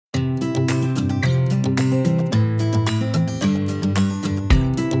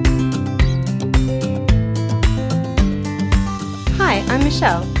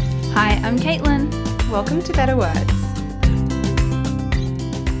Michelle. Hi, I'm Caitlin. Welcome to Better Words.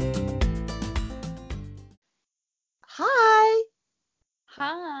 Hi.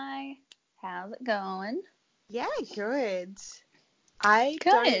 Hi. How's it going? Yeah, good. I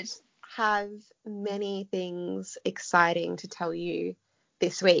don't have many things exciting to tell you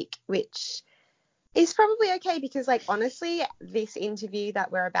this week, which is probably okay because, like, honestly, this interview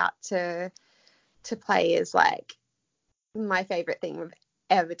that we're about to play is, like, my favorite thing we've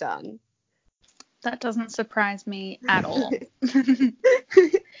ever done. That doesn't surprise me at all.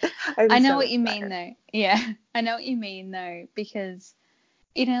 I know what you mean, though. Yeah, I know what you mean, though, because,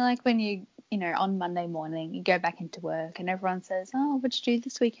 you know, like when you know, on Monday morning, you go back into work and everyone says, oh, what'd you do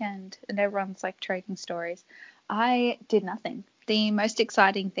this weekend? And everyone's like trading stories. I did nothing. The most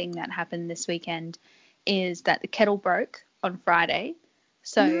exciting thing that happened this weekend is that the kettle broke on Friday.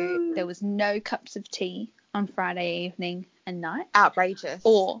 So there was no cups of tea on Friday evening and night. Outrageous.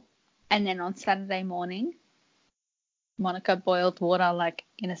 And then on Saturday morning, Monica boiled water like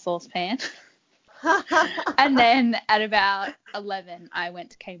in a saucepan. And then at about 11, I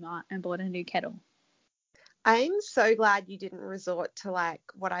went to Kmart and bought a new kettle. I'm so glad you didn't resort to, like,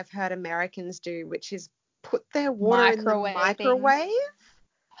 what I've heard Americans do, which is put their water in the microwave.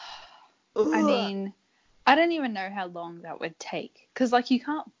 I mean, I don't even know how long that would take. Because, like, you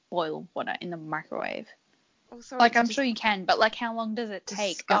can't boil water in the microwave. Also, like, I'm sure you can, but, like, how long does it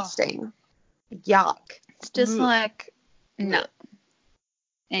take? Disgusting. Oh. Yuck. It's just like, no.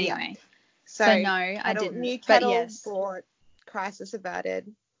 Anyway. Yeah. So no, I didn't. New kettle, but yes. Bought, crisis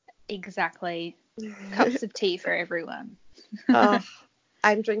averted. Exactly. Cups of tea for everyone.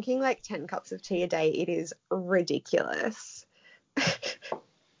 I'm drinking like 10 cups of tea a day. It is ridiculous.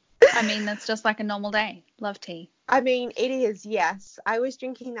 I mean, that's just like a normal day. Love tea. I mean, it is, yes. I was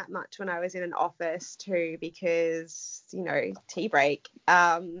drinking that much when I was in an office too because, you know, tea break.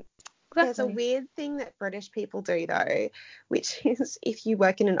 Exactly. There's a weird thing that British people do, though, which is if you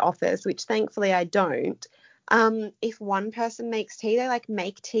work in an office, which thankfully I don't, if one person makes tea, they, like,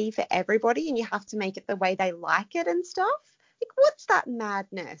 make tea for everybody and you have to make it the way they like it and stuff. Like, what's that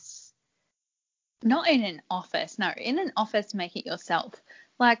madness? Not in an office. No, in an office, make it yourself.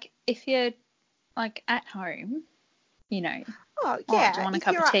 Like, if you're, like, at home, you know. Oh, yeah. Do you want a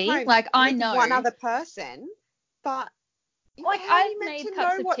cup of tea? Like, I know. One other person, but... Like, I've made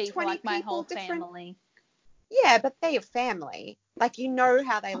cups of tea for, like, my whole family. Yeah, but they're your family. Like, you know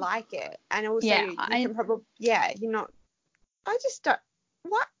how they like it. And also, you can probably... Yeah, you're not... I just don't...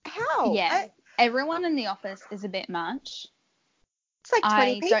 What? How? Yeah. Everyone in the office is a bit much. It's like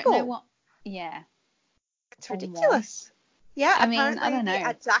 20 people. I don't know what... Yeah. It's ridiculous. Yeah, I mean, I don't know.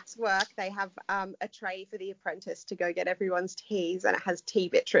 At Zach's work, they have a tray for the apprentice to go get everyone's teas, and it has tea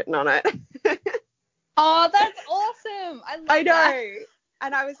bits written on it. Oh, that's awesome. I know. That.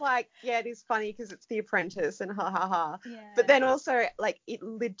 And I was like, yeah, it is funny because it's the apprentice and ha ha ha. Yeah. But then also, like, it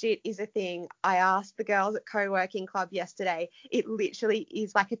legit is a thing. I asked the girls at Co-working Club yesterday. It literally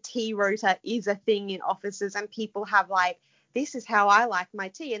is like a tea rota is a thing in offices, and people have, like, this is how I like my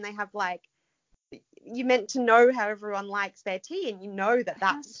tea. And they have, like, you're meant to know how everyone likes their tea, and you know that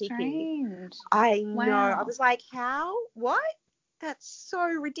that's picky. Strange. I know. Wow. I was like, how? What? That's so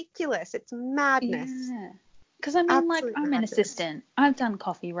ridiculous. It's madness. Yeah. Because, I mean, absolute like, I'm madness. An assistant. I've done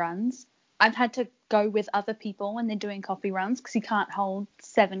coffee runs. I've had to go with other people when they're doing coffee runs because you can't hold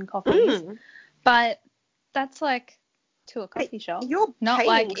 7 coffees. But that's, like, to a coffee shop. You're not paying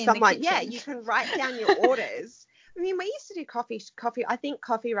like in someone. the kitchen. Yeah, you can write down your orders. I mean, we used to do coffee. I think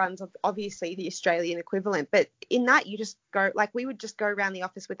coffee runs are obviously the Australian equivalent, but in that you just go, like, we would just go around the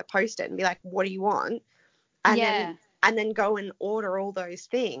office with a Post-it and be like, what do you want? And then go and order all those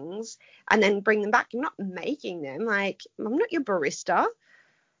things and then bring them back. You're not making them. Like, I'm not your barista.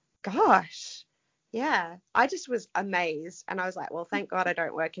 Gosh. Yeah. I just was amazed. And I was like, well, thank God I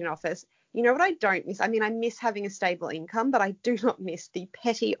don't work in an office. You know what I don't miss? I mean, I miss having a stable income, but I do not miss the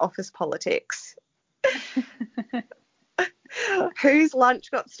petty office politics. Whose lunch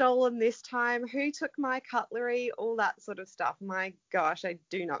got stolen this time? Who took my cutlery? All that sort of stuff. My gosh, I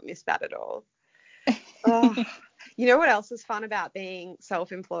do not miss that at all. Oh, you know what else is fun about being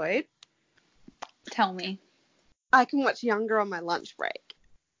self-employed? Tell me. I can watch Younger on my lunch break.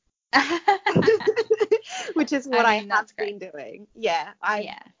 Which is what I have been doing. Yeah.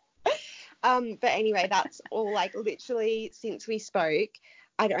 But anyway, that's all, like, literally since we spoke.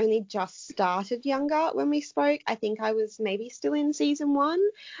 I'd only just started Younger when we spoke. I think I was maybe still in season 1.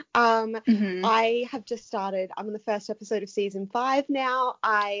 I have just started. I'm on the first episode of season 5 now.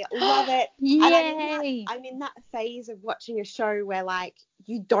 I love it. Yay! And I'm in that phase of watching a show where, like,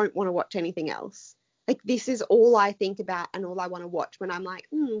 you don't want to watch anything else. Like, this is all I think about and all I want to watch when I'm like,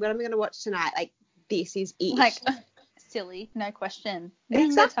 what am I going to watch tonight? Like, this is it. Like, silly, no question.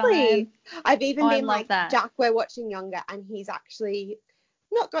 Exactly. I've even been like, that. Jack, we're watching Younger, and he's actually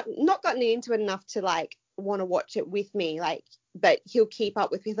not gotten into it enough to like want to watch it with me, like, but he'll keep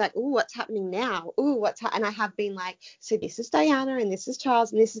up with me, like, oh, what's happening now? Oh, and I have been like, so this is Diana and this is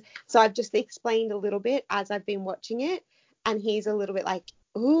Charles and this is, so I've just explained a little bit as I've been watching it, and he's a little bit like,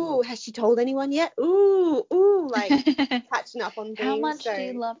 ooh, has she told anyone yet? Ooh, like catching up on things. How much so do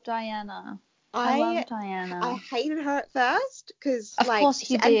you love Diana? I love Diana. I hated her at first because, of course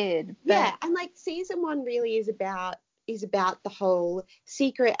you did. But... yeah, and like season 1 really is about the whole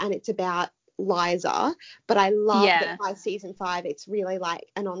secret, and it's about Liza. But I love that by season 5 it's really like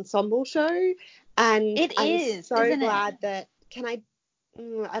an ensemble show, and I'm so glad that I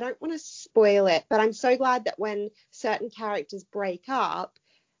don't want to spoil it, but I'm so glad that when certain characters break up,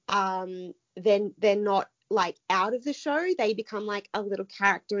 then they're not like out of the show. They become like a little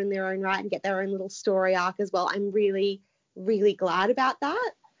character in their own right and get their own little story arc as well. I'm really, really glad about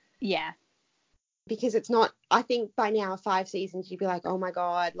that. Yeah. Because it's not, I think by now 5 seasons you'd be like, oh my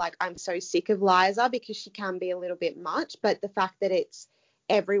God, like I'm so sick of Liza, because she can be a little bit much. But the fact that it's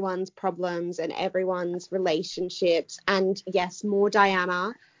everyone's problems and everyone's relationships, and yes, more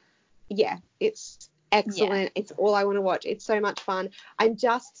Diana. Yeah, it's excellent. Yeah. It's all I want to watch. It's so much fun. I'm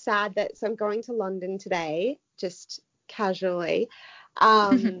just sad that, so I'm going to London today, just casually.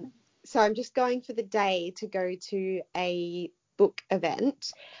 So I'm just going for the day to go to a book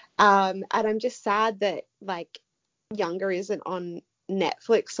event. And I'm just sad that like Younger isn't on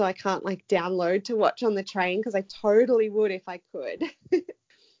Netflix, so I can't like download to watch on the train, because I totally would if I could.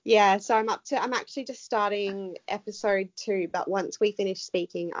 Yeah, so I'm actually just starting episode 2, but once we finish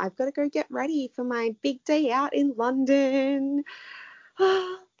speaking, I've got to go get ready for my big day out in London.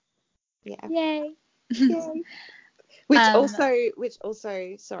 Yeah. Yay. Yay. Which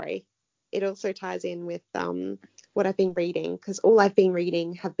also, sorry, it also ties in with what I've been reading, because all I've been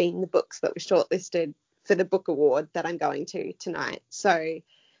reading have been the books that were shortlisted for the book award that I'm going to tonight. So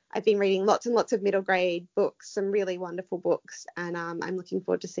I've been reading lots and lots of middle grade books, some really wonderful books, and I'm looking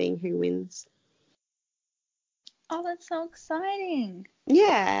forward to seeing who wins. Oh, that's so exciting.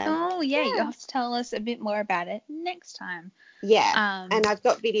 Yeah. Oh, yeah. You'll have to tell us a bit more about it next time. Yeah. And I've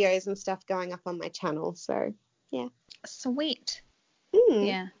got videos and stuff going up on my channel, so yeah. Sweet. Mm.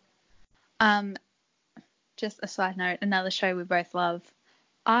 Yeah. Just a side note, another show we both love.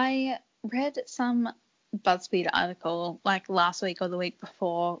 I read some BuzzFeed article like last week or the week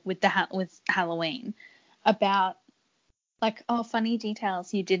before with Halloween about like, funny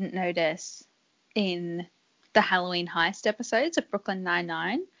details you didn't notice in the Halloween heist episodes of Brooklyn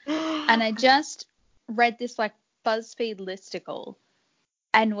Nine-Nine. And I just read this like BuzzFeed listicle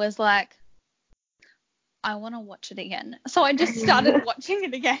and was like, I want to watch it again. So I just started watching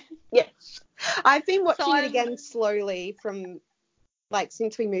it again. Yeah. I've been watching it again slowly from like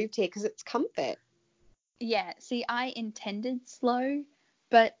since we moved here, because it's comfort. Yeah, see, I intended slow,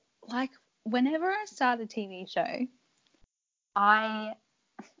 but like whenever I start a TV show,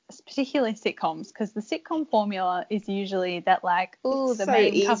 particularly sitcoms, because the sitcom formula is usually that like, the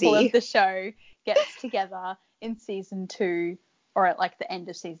main couple of the show gets together in season 2 or at like the end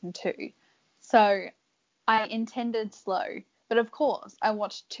of season 2. So I intended slow, but of course I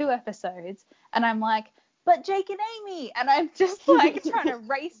watched 2 episodes and I'm like, but Jake and Amy, and I'm just like trying to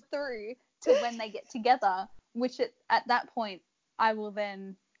race through to when they get together, which at that point I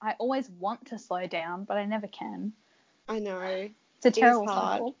always want to slow down, but I never can. I know. It's a terrible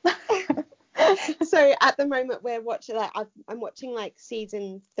cycle. So at the moment we're watching, like I'm watching like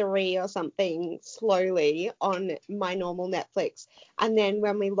season 3 or something slowly on my normal Netflix, and then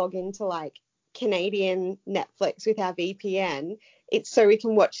when we log into like Canadian Netflix with our VPN, it's so we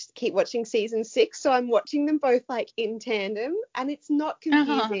can keep watching season 6. So I'm watching them both like in tandem, and it's not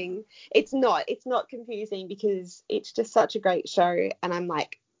confusing. It's not confusing because it's just such a great show, and I'm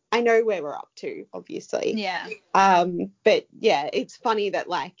like, I know where we're up to, obviously. Yeah. But yeah, it's funny that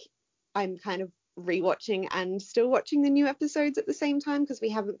like I'm kind of rewatching and still watching the new episodes at the same time, because we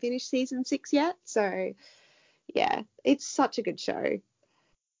haven't finished season 6 yet. So yeah, it's such a good show.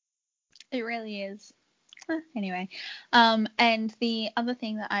 It really is. Anyway, and the other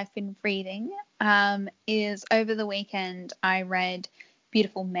thing that I've been reading is over the weekend I read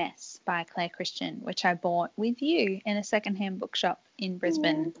Beautiful Mess by Claire Christian, which I bought with you in a secondhand bookshop in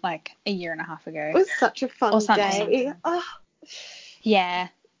Brisbane like a year and a half ago. It was such a fun day. Oh. Yeah,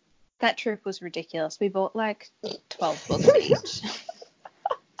 that trip was ridiculous. We bought like 12 books each.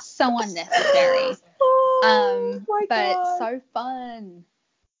 So unnecessary. Oh, my but God. So fun.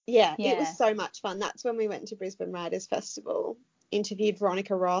 Yeah, it was Yeah. so much fun. That's when we went to Brisbane Writers Festival, interviewed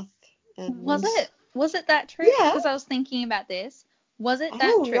Veronica Roth. And Was it that trip? Yeah. Because I was thinking about this. Was it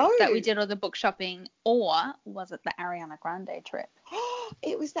that Oh, trip no. that we did all the book shopping, or was it the Ariana Grande trip?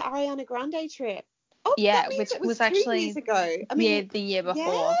 It was the Ariana Grande trip. Oh, Yeah, that means which it was was 2 actually years ago. I mean, the year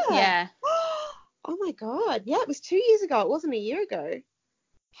before. yeah. Yeah. Oh my God. Yeah, it was 2 years ago. It wasn't a year ago.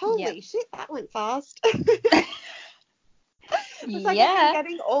 Holy shit, that went fast. It's like I've been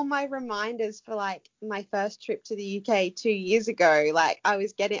getting all my reminders for like my first trip to the UK 2 years ago. Like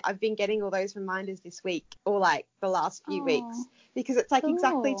I've been getting all those reminders this week or like the last few weeks, because it's like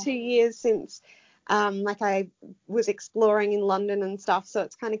exactly 2 years since like I was exploring in London and stuff. So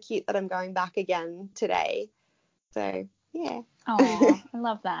it's kind of cute that I'm going back again today. So yeah. Oh, I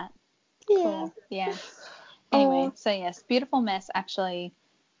love that. Yeah. Cool. Yeah. Anyway, so yes, Beautiful Mess, actually,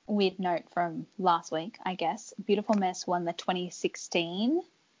 weird note from last week, I guess. Beautiful Mess won the 2016,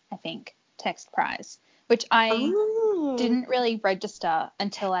 I think, text prize, which I didn't really register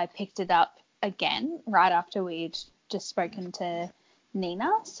until I picked it up again right after we'd just spoken to Nina.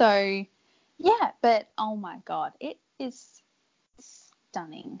 So yeah, but oh my God, it is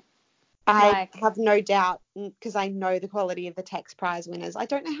stunning. I have no doubt, because I know the quality of the text prize winners. I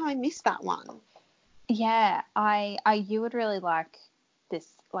don't know how I missed that one. Yeah, you would really like this,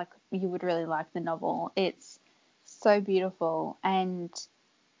 like you would really like the novel. It's so beautiful, and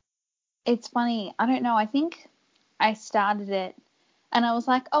it's funny. I don't know. I think I started it and I was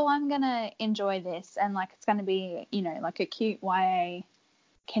like, oh, I'm going to enjoy this, and like it's going to be, you know, like a cute YA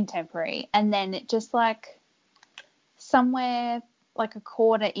contemporary. And then it just like somewhere like a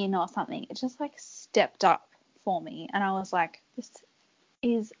quarter in or something, it just like stepped up for me, and I was like, this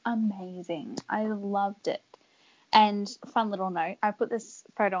is amazing. I loved it. And fun little note, I put this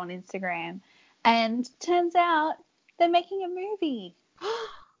photo on Instagram, and turns out they're making a movie.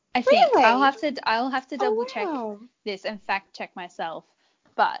 I think Really? I'll have to double check this and fact check myself.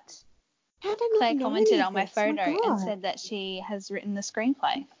 But Claire commented on my photo and said that she has written the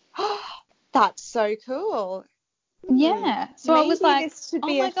screenplay. That's so cool. Yeah. So maybe I was like, this should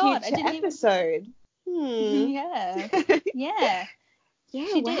be a future episode. Yeah. Yeah. Yeah,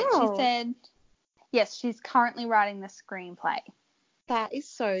 she did. She said, yes, she's currently writing the screenplay. That is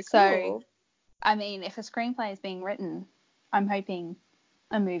so cool. So, I mean, if a screenplay is being written, I'm hoping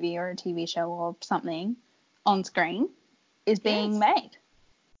a movie or a TV show or something on screen is being made.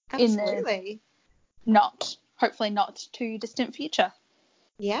 Absolutely. Hopefully not too distant future.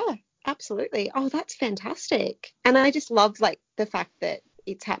 Yeah, absolutely. Oh, that's fantastic. And I just love like the fact that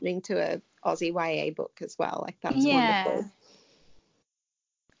it's happening to a Aussie YA book as well. Like that's wonderful.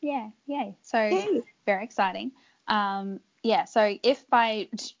 Yeah, yay. So very exciting. So if by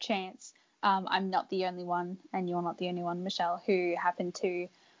chance I'm not the only one, and you're not the only one, Michelle, who happened to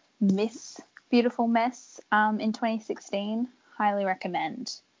miss Beautiful Mess in 2016, highly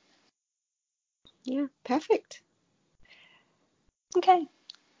recommend. Yeah, perfect. Okay.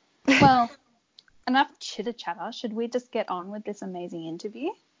 Well, enough chitter-chatter. Should we just get on with this amazing interview?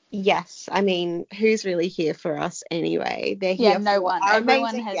 Yes. I mean, who's really here for us anyway? They're here for no one. Our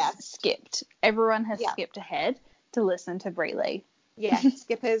Everyone amazing has guest. skipped. Everyone has skipped ahead to listen to Brie Lee. Yeah,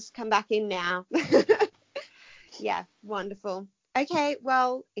 skippers, come back in now. Yeah, wonderful. Okay,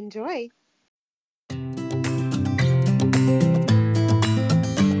 well, enjoy.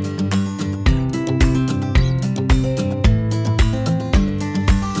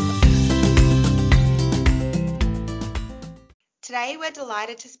 Today, we're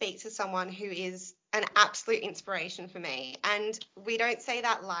delighted to speak to someone who is an absolute inspiration for me, and we don't say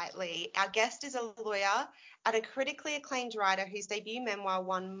that lightly. Our guest is a lawyer and a critically acclaimed writer whose debut memoir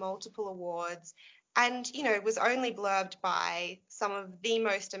won multiple awards and, you know, was only blurbed by some of the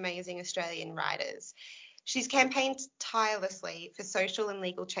most amazing Australian writers. She's campaigned tirelessly for social and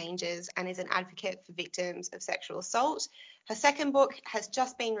legal changes and is an advocate for victims of sexual assault. Her second book has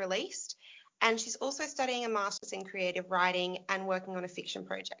just been released, and she's also studying a master's in creative writing and working on a fiction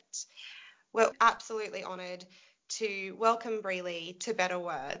project. We're absolutely honoured to welcome Brie Lee to Better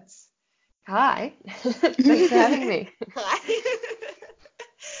Words. Hi. Thanks for having me. Hi.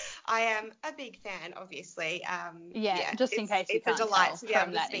 I am a big fan, obviously. Just in case you can't tell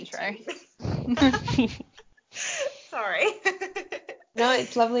from that intro. Sorry. No,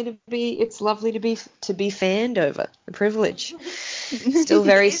 it's lovely to be fanned over. A privilege. Still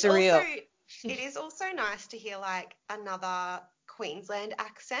very surreal. It is also nice to hear like another Queensland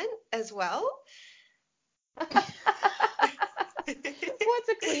accent as well. What's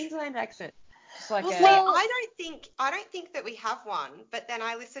a Queensland accent? Just like I don't think that we have one. But then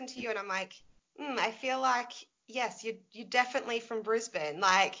I listen to you and I'm like, I feel like yes, you're definitely from Brisbane.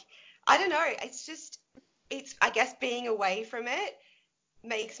 Like, I don't know. It's I guess being away from it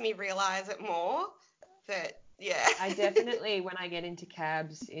makes me realize it more. But yeah. I definitely, when I get into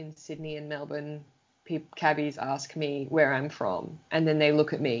cabs in Sydney and Melbourne, cabbies ask me where I'm from, and then they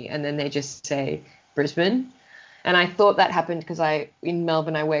look at me, and then they just say Brisbane. And I thought that happened because in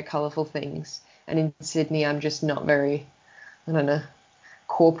Melbourne I wear colourful things, and in Sydney I'm just not very, I don't know,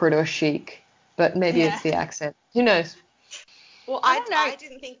 corporate or chic. But maybe Yeah. it's the accent. Who knows? Well, I don't know. I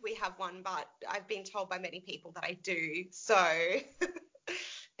didn't think we have one, but I've been told by many people that I do. So,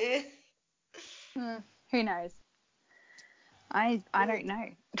 eh. Who knows? I don't know.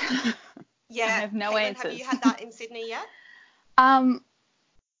 Yeah. I have no Caitlin, answers. have you had that in Sydney yet? I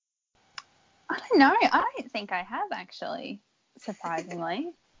don't know. I don't think I have actually,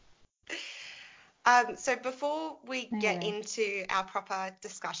 surprisingly. So before we get into our proper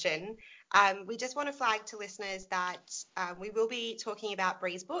discussion, we just want to flag to listeners that we will be talking about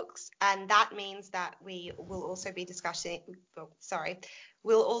Bree's books, and that means that we will also be discussing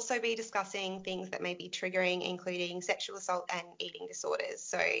things that may be triggering, including sexual assault and eating disorders.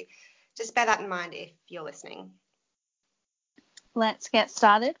 So just bear that in mind if you're listening. Let's get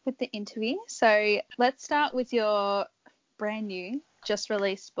started with the interview. So let's start with your brand new, just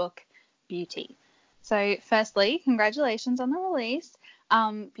released book, Beauty. So firstly, congratulations on the release.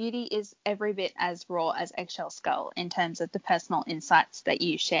 Beauty is every bit as raw as Eggshell Skull in terms of the personal insights that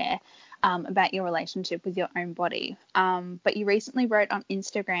you share about your relationship with your own body. But you recently wrote on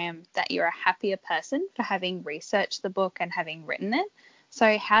Instagram that you're a happier person for having researched the book and having written it.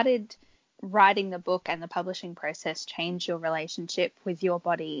 So how did writing the book and the publishing process change your relationship with your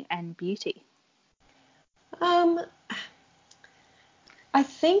body and beauty? I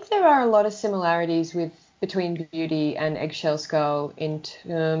think there are a lot of similarities between Beauty and Eggshell Skull in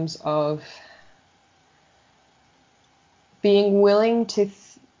terms of being willing to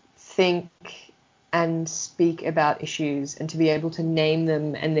think and speak about issues and to be able to name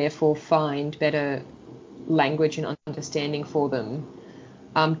them and therefore find better language and understanding for them.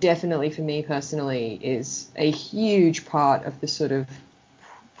 Definitely for me personally is a huge part of the sort of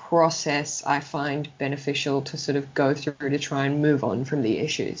process I find beneficial to sort of go through to try and move on from the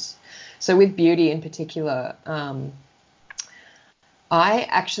issues. So with Beauty in particular, I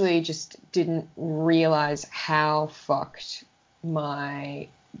actually just didn't realize how fucked my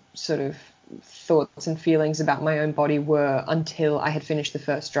sort of thoughts and feelings about my own body were until I had finished the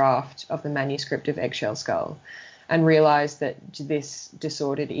first draft of the manuscript of Eggshell Skull and realized that this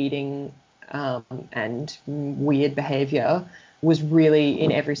disordered eating and weird behavior was really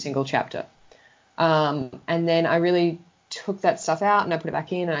in every single chapter. And then I really took that stuff out and I put it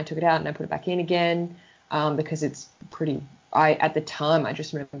back in, and I took it out and I put it back in again, because it's at the time I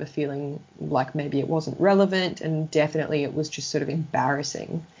just remember feeling like maybe it wasn't relevant, and definitely it was just sort of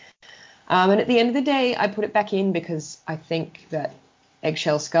embarrassing. And at the end of the day, I put it back in because I think that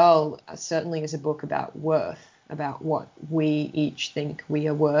Eggshell Skull certainly is a book about worth, about what we each think we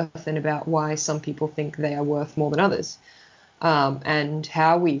are worth, and about why some people think they are worth more than others. And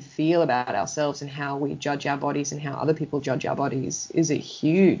how we feel about ourselves and how we judge our bodies and how other people judge our bodies is a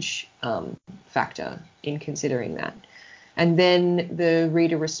huge factor in considering that. And then the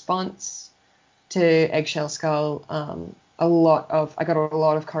reader response to Eggshell Skull, I got a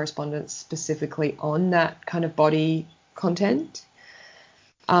lot of correspondence specifically on that kind of body content.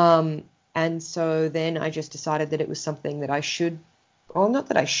 And so then I just decided that it was something that I should, well, not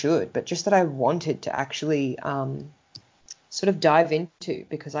that I should, but just that I wanted to actually sort of dive into,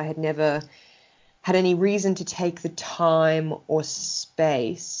 because I had never had any reason to take the time or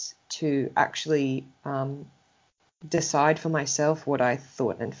space to actually decide for myself what I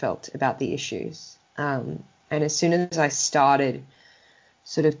thought and felt about the issues. And as soon as I started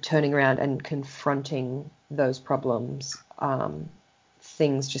sort of turning around and confronting those problems,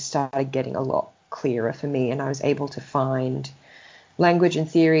 things just started getting a lot clearer for me, and I was able to find language and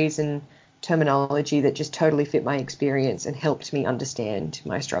theories and terminology that just totally fit my experience and helped me understand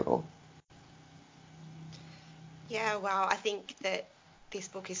my struggle. Yeah, well, I think that this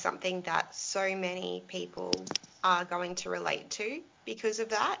book is something that so many people are going to relate to because of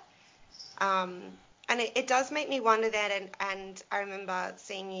that. And it does make me wonder then, and I remember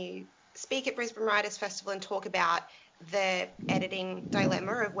seeing you speak at Brisbane Writers Festival and talk about the editing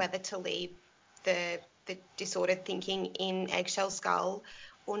dilemma of whether to leave the disordered thinking in Eggshell Skull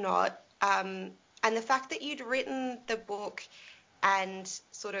or not. And the fact that you'd written the book and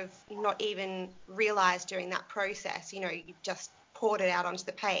sort of not even realised during that process, you just poured it out onto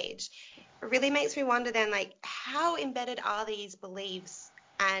the page, it really makes me wonder then, like, how embedded are these beliefs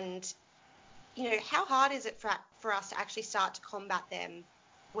and how hard is it for us to actually start to combat them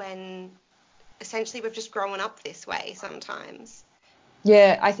when essentially we've just grown up this way sometimes?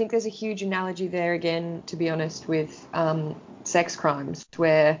 Yeah, I think there's a huge analogy there again, to be honest, with sex crimes,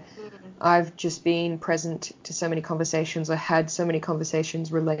 where I've just been present to so many conversations, or had so many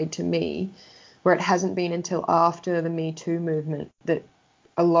conversations relayed to me, where it hasn't been until after the Me Too movement that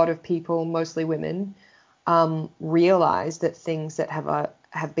a lot of people, mostly women, realize that things that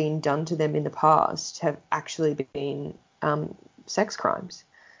have been done to them in the past have actually been sex crimes,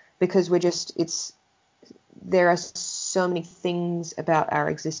 because there are so many things about our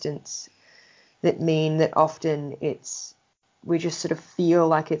existence that mean that often we just sort of feel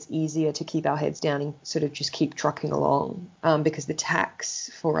like it's easier to keep our heads down and sort of just keep trucking along, because the tax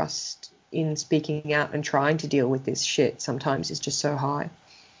for us in speaking out and trying to deal with this shit sometimes is just so high.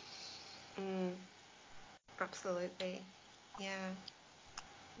 Absolutely. Yeah.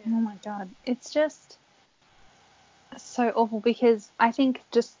 Oh my God. It's just so awful, because I think,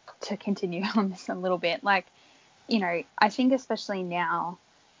 just to continue on this a little bit, like, I think especially now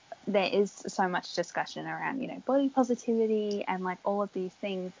there is so much discussion around, body positivity and like all of these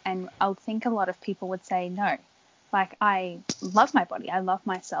things. And I would think a lot of people would say no. Like, I love my body, I love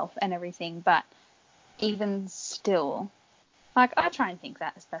myself and everything, but even still, like, I try and think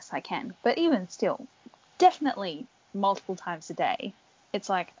that as best I can, but even still, definitely multiple times a day, it's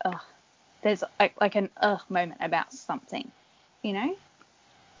like, there's like an moment about something,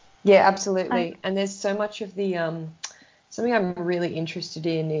 Yeah, absolutely. And there's so much of the something I'm really interested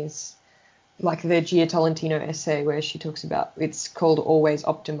in is like the Gia Tolentino essay where she talks about, it's called Always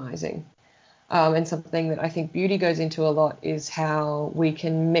Optimizing. And something that I think beauty goes into a lot is how we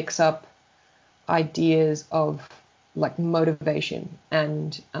can mix up ideas of like motivation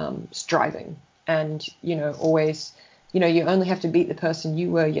and striving, and always, you only have to beat the person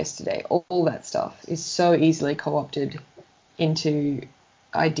you were yesterday. All that stuff is so easily co-opted into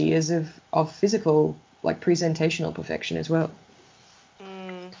ideas of physical, like, presentational perfection as well.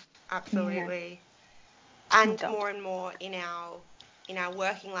 Absolutely. Yeah. And more and more in our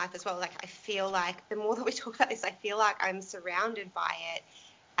working life as well. Like, I feel like the more that we talk about this, I feel like I'm surrounded by it.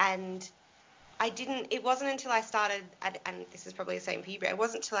 And it wasn't until I started, and this is probably the same for you, but it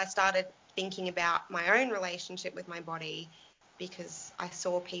wasn't until I started thinking about my own relationship with my body, because I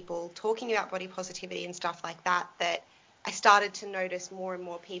saw people talking about body positivity and stuff like that, that I started to notice more and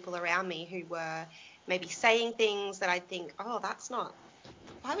more people around me who were maybe saying things that I'd think, oh,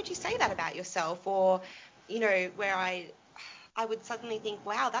 why would you say that about yourself? Or, where I would suddenly think,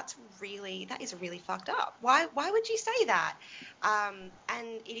 wow, that is really fucked up. Why would you say that? And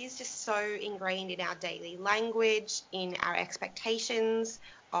it is just so ingrained in our daily language, in our expectations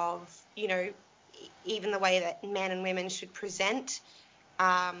of, even the way that men and women should present.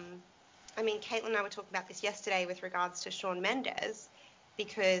 Caitlin and I were talking about this yesterday with regards to Shawn Mendes,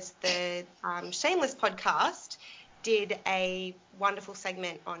 because the Shameless podcast did a wonderful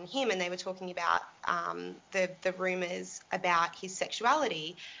segment on him, and they were talking about the rumours about his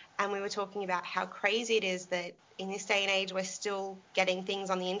sexuality. And we were talking about how crazy it is that in this day and age we're still getting things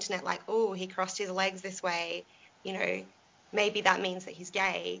on the internet like, oh, he crossed his legs this way, maybe that means that he's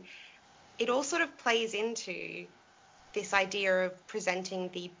gay. It all sort of plays into this idea of presenting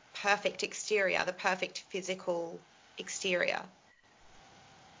the perfect exterior, the perfect physical exterior.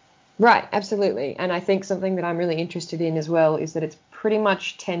 Right, absolutely. And I think something that I'm really interested in as well is that it's pretty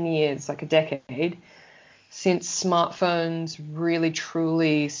much 10 years, like a decade, since smartphones really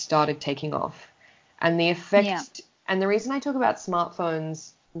truly started taking off. And the effect, and the reason I talk about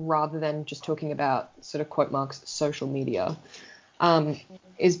smartphones rather than just talking about sort of quote marks social media,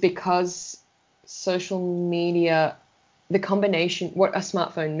 is because social media, the combination, what a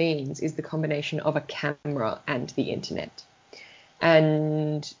smartphone means is the combination of a camera and the internet.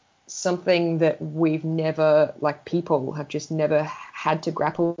 And something that we've never, like, people have just never had to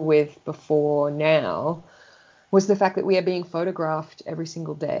grapple with before now, was the fact that we are being photographed every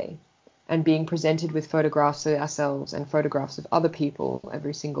single day and being presented with photographs of ourselves and photographs of other people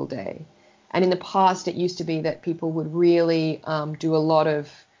every single day. And in the past, it used to be that people would really do a lot of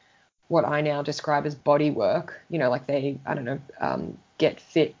what I now describe as body work, like they, get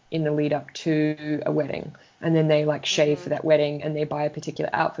fit in the lead up to a wedding, and then they like shave for that wedding, and they buy a particular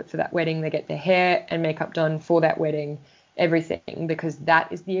outfit for that wedding, they get their hair and makeup done for that wedding, everything, because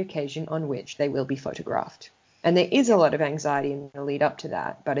that is the occasion on which they will be photographed. And there is a lot of anxiety in the lead up to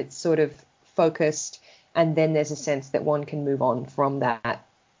that, but it's sort of focused, and then there's a sense that one can move on from that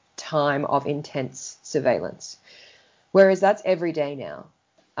time of intense surveillance. Whereas that's every day now.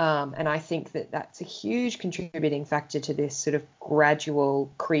 And I think that that's a huge contributing factor to this sort of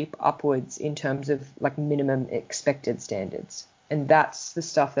gradual creep upwards in terms of like minimum expected standards. And that's the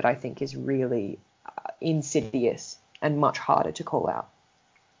stuff that I think is really insidious and much harder to call out.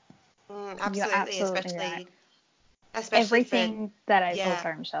 Absolutely, You're absolutely right. Especially everything that I've, yeah. oh,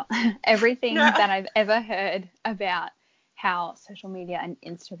 sorry, Michelle, everything No. that I've ever heard about how social media and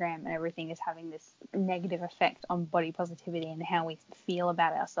Instagram and everything is having this negative effect on body positivity and how we feel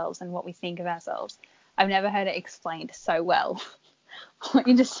about ourselves and what we think of ourselves. I've never heard it explained so well. What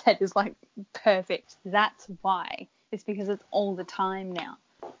you just said is like perfect. That's why. It's because it's all the time now.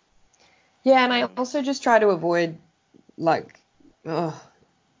 Yeah, and I also just try to avoid, like,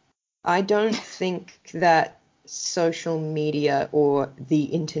 I don't think that social media or the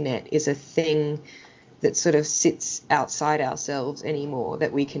internet is a thing that sort of sits outside ourselves anymore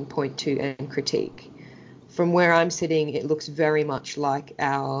that we can point to and critique. From where I'm sitting, it looks very much like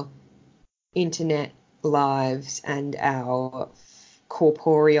our internet lives and our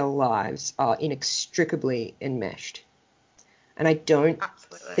corporeal lives are inextricably enmeshed. And I don't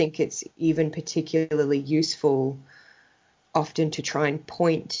think it's even particularly useful often to try and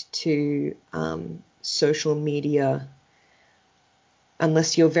point to social media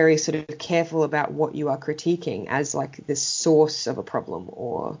unless you're very sort of careful about what you are critiquing as like the source of a problem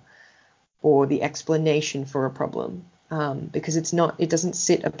or the explanation for a problem, because it doesn't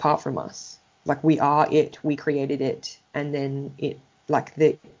sit apart from us. Like we are it, we created it, and then it, like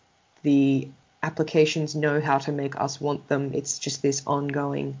the applications know how to make us want them. It's just this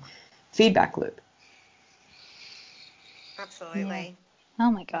ongoing feedback loop. Absolutely. Yeah. Oh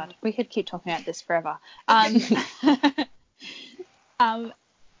my God, we could keep talking about this forever.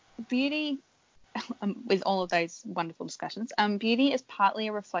 Beauty, with all of those wonderful discussions, beauty is partly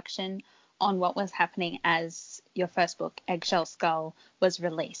a reflection on what was happening as your first book, Eggshell Skull, was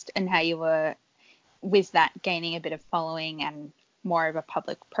released and how you were, with that, gaining a bit of following and more of a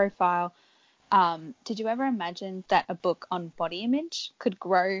public profile. Did you ever imagine that a book on body image could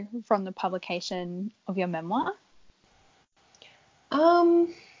grow from the publication of your memoir?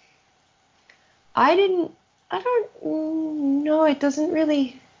 I don't know. It doesn't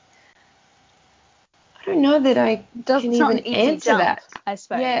really. I don't know that I can even answer that. I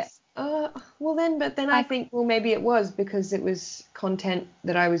suppose. Yeah. But then I think, well, maybe it was because it was content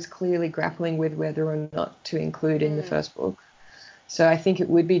that I was clearly grappling with whether or not to include in the first book. So I think it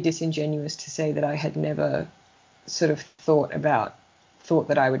would be disingenuous to say that I had never sort of thought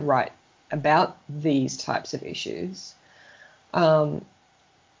that I would write about these types of issues. And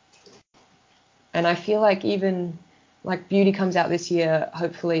I feel like even like Beauty comes out this year,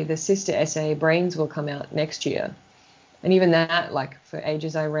 hopefully the sister essay Brains will come out next year. And even that, like for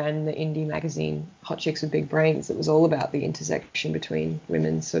ages I ran the indie magazine Hot Chicks with Big Brains that was all about the intersection between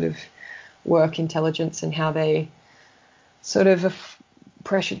women's sort of work intelligence and how they sort of are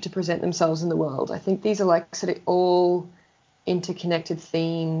pressured to present themselves in the world. I think these are like sort of all interconnected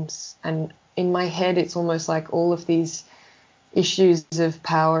themes, and in my head it's almost like all of these issues of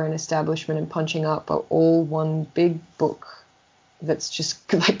power and establishment and punching up are all one big book that's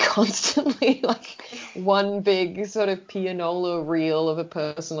just like constantly like one big sort of pianola reel of a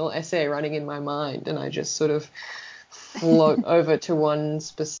personal essay running in my mind, and I just sort of float over to one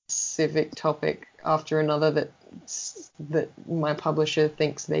specific topic after another that my publisher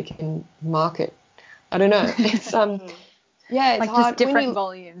thinks they can market. I don't know. It's yeah, it's like hard. Just different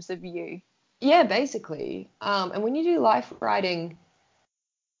volumes of you. Yeah, basically. And when you do life writing,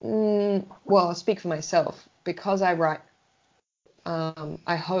 well, I'll speak for myself, because I write,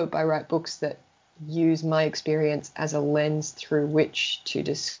 I hope I write books that use my experience as a lens through which to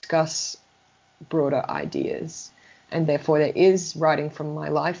discuss broader ideas. And therefore there is writing from my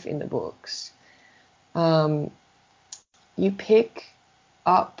life in the books. You pick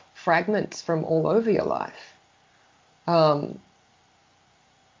up fragments from all over your life.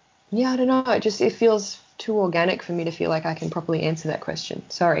 Yeah, I don't know. It feels too organic for me to feel like I can properly answer that question.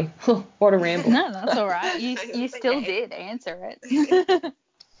 Sorry. What a ramble. No, that's all right. You still did answer it.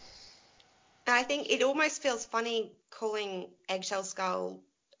 I think it almost feels funny calling Eggshell Skull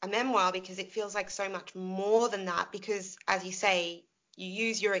a memoir because it feels like so much more than that, because, as you say, you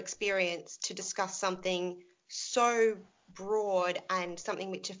use your experience to discuss something so broad and something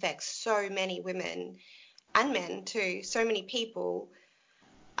which affects so many women and men too, so many people.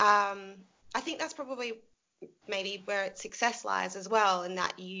 I think that's probably maybe where its success lies as well, in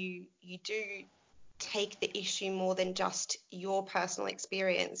that you do take the issue more than just your personal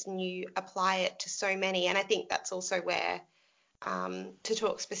experience and you apply it to so many. And I think that's also where, to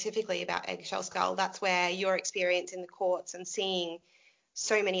talk specifically about Eggshell Skull, that's where your experience in the courts and seeing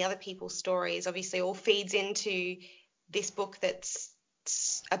so many other people's stories, obviously all feeds into this book that's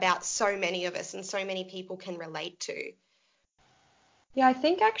about so many of us and so many people can relate to. Yeah, I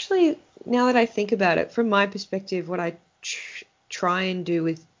think actually, now that I think about it, from my perspective, what I try and do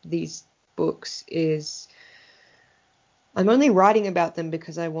with these books is I'm only writing about them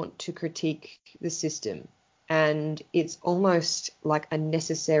because I want to critique the system. And it's almost like a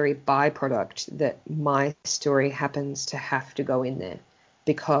necessary byproduct that my story happens to have to go in there,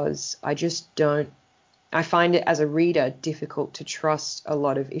 because I just don't, I find it as a reader difficult to trust a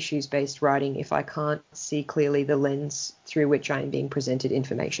lot of issues-based writing if I can't see clearly the lens through which I am being presented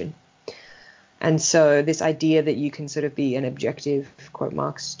information. And so this idea that you can sort of be an objective, quote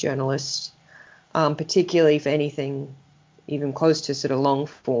marks, journalist, particularly for anything even close to sort of long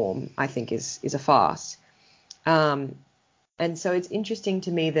form, I think is a farce. And so it's interesting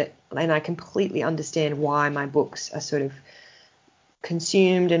to me that, and I completely understand why my books are sort of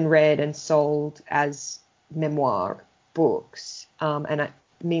consumed and read and sold as memoir books. And it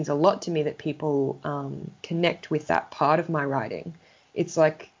means a lot to me that people connect with that part of my writing. It's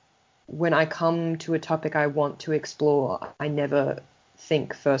like when I come to a topic I want to explore, I never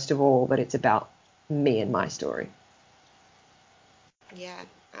think first of all that it's about me and my story. Yeah,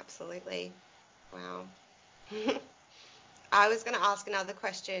 absolutely. Wow. I was going to ask another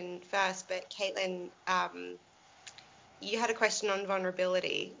question first, but Caitlin, you had a question on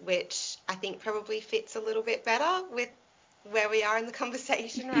vulnerability, which I think probably fits a little bit better with where we are in the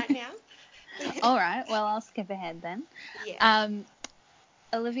conversation right now. All right, well, I'll skip ahead then. Yeah.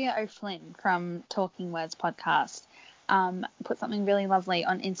 Olivia O'Flynn from Talking Words podcast put something really lovely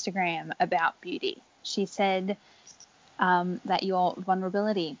on Instagram about beauty. She said that your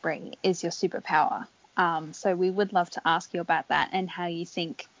vulnerability, Brie, is your superpower. So we would love to ask you about that and how you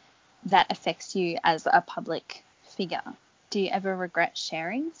think that affects you as a public figure. Do you ever regret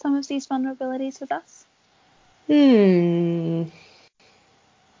sharing some of these vulnerabilities with us?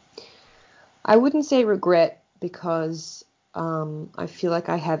 I wouldn't say regret, because I feel like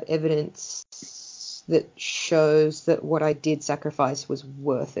I have evidence that shows that what I did sacrifice was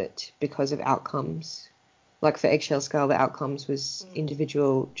worth it because of outcomes. Like for Eggshell Skull, the outcomes was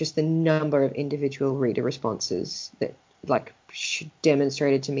individual, just the number of individual reader responses that like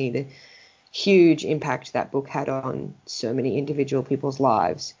demonstrated to me the huge impact that book had on so many individual people's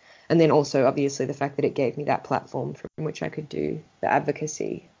lives. And then also obviously the fact that it gave me that platform from which I could do the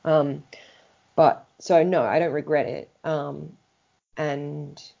advocacy. But so no, I don't regret it.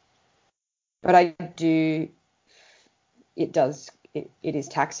 But I do, it is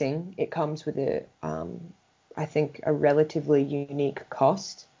taxing. It comes with I think a relatively unique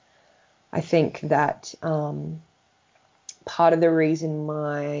cost. I think that part of the reason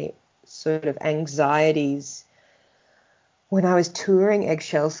my sort of anxieties when I was touring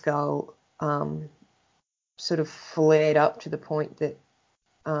Eggshell Skull sort of flared up to the point that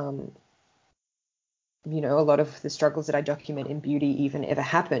a lot of the struggles that I document in beauty even ever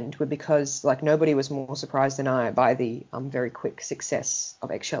happened were because like nobody was more surprised than I by the very quick success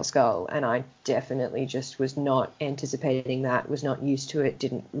of Eggshell Skull, and I definitely just was not anticipating that, was not used to it,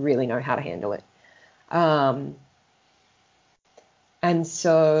 didn't really know how to handle it. And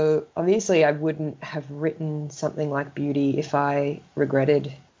so obviously I wouldn't have written something like beauty if I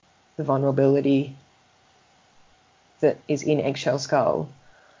regretted the vulnerability that is in Eggshell Skull.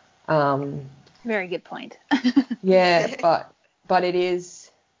 Very good point. Yeah, but it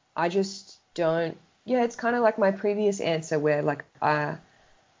is, I just don't, it's kind of like my previous answer where like I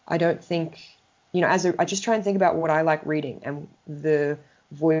don't think, I just try and think about what I like reading and the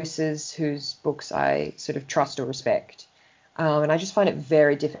voices whose books I sort of trust or respect. And I just find it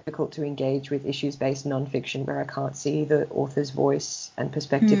very difficult to engage with issues-based nonfiction where I can't see the author's voice and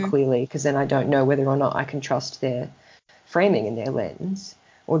perspective clearly, because then I don't know whether or not I can trust their framing and their lens,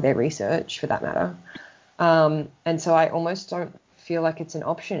 or their research for that matter. And so I almost don't feel like it's an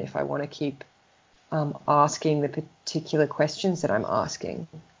option if I want to keep asking the particular questions that I'm asking.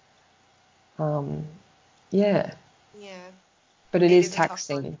 Yeah. But it is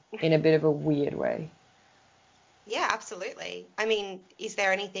taxing in a bit of a weird way. Yeah, absolutely. I mean, is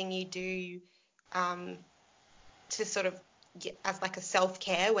there anything you do to sort of as like a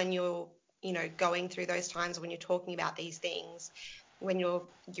self-care when you're, going through those times when you're talking about these things, when you're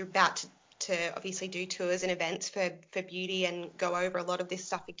about to obviously do tours and events for beauty and go over a lot of this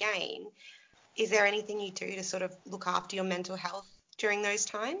stuff again? Is there anything you do to sort of look after your mental health during those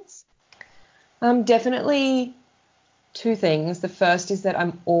times? Definitely two things. The first is that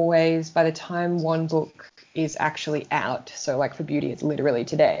I'm always, by the time one book is actually out, so like for beauty it's literally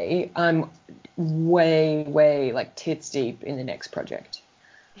today, I'm way like tits deep in the next project.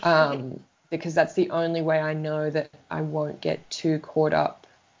 Because that's the only way I know that I won't get too caught up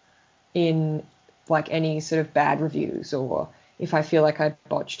in like any sort of bad reviews, or if I feel like I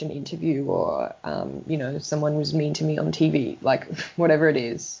botched an interview, or someone was mean to me on TV, like whatever it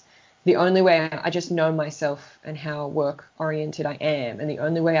is. The only way I just know myself and how work oriented I am, and the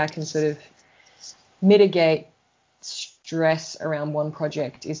only way I can sort of mitigate stress around one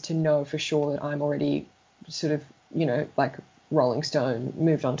project is to know for sure that I'm already sort of, like Rolling Stone,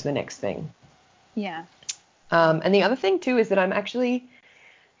 moved on to the next thing. Yeah. And the other thing too is that I'm actually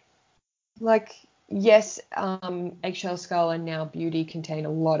like, yes, Eggshell Skull and Now Beauty contain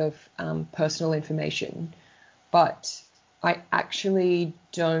a lot of personal information, but I actually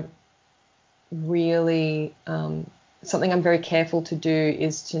don't really, something I'm very careful to do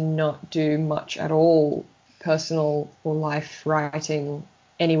is to not do much at all personal or life writing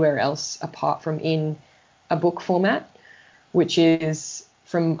anywhere else apart from in a book format, which is,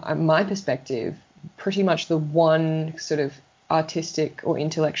 from my perspective, pretty much the one sort of artistic or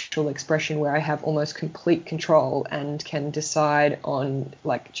intellectual expression where I have almost complete control and can decide on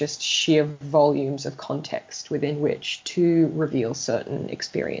like just sheer volumes of context within which to reveal certain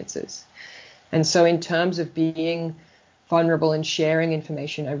experiences. And so in terms of being vulnerable and sharing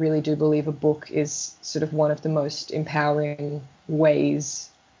information, I really do believe a book is sort of one of the most empowering ways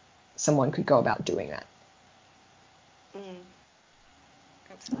someone could go about doing that.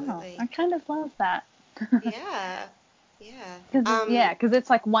 Absolutely. Oh, I kind of love that. Yeah. Because it's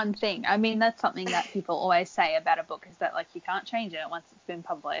like one thing. I mean, that's something that people always say about a book, is that like you can't change it once it's been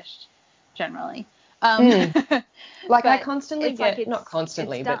published, generally. Like I constantly get, like not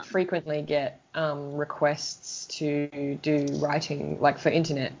constantly, but frequently get requests to do writing, like for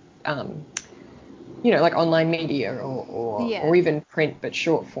internet, like online media or even print, but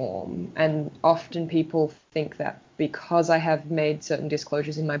short form. And often people think that because I have made certain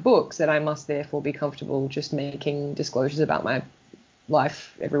disclosures in my books that I must therefore be comfortable just making disclosures about my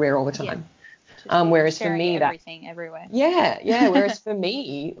life everywhere all the time. Whereas for me, everything everywhere. Yeah. Whereas for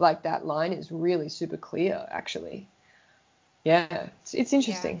me, like that line is really super clear, actually. Yeah, it's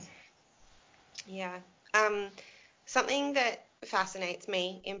interesting. Yeah. Something that fascinates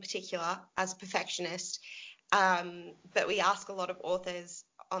me in particular as a perfectionist, but we ask a lot of authors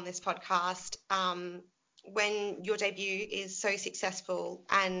on this podcast, when your debut is so successful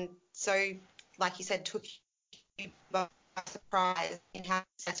and so, like you said, took you by surprise in how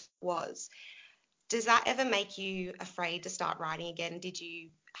successful it was, does that ever make you afraid to start writing again? Did you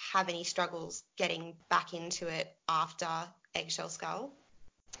have any struggles getting back into it after Eggshell Skull?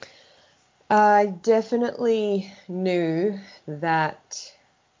 I definitely knew that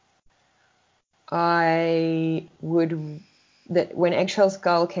that when Eggshell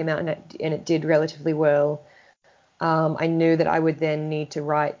Skull came out and it did relatively well, I knew that I would then need to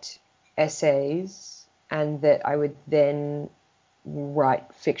write essays and that I would then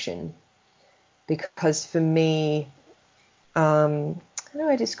write fiction. Because for me, how do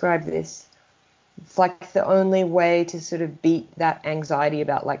I describe this? It's like the only way to sort of beat that anxiety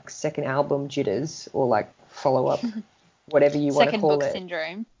about like second album jitters or like follow up, whatever you want to call it. Second book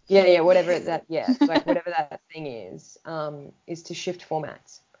syndrome. Yeah, whatever like whatever that thing is to shift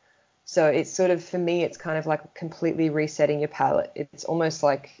formats. So it's sort of, for me, it's kind of like completely resetting your palette. It's almost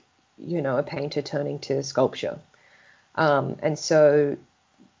like, a painter turning to sculpture. And so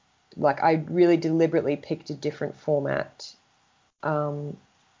like I really deliberately picked a different format and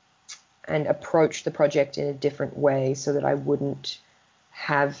approached the project in a different way so that I wouldn't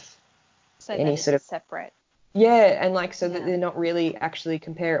have any sort of separate. Yeah, and like so that they're not really actually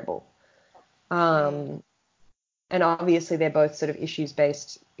comparable. And obviously they're both sort of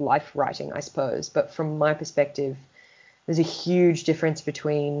issues-based life writing, I suppose. But from my perspective, there's a huge difference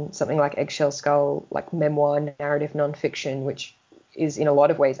between something like Eggshell Skull, like memoir, narrative, nonfiction, which is in a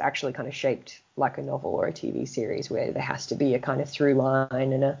lot of ways actually kind of shaped like a novel or a TV series where there has to be a kind of through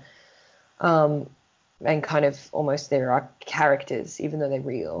line and and kind of almost there are characters, even though they're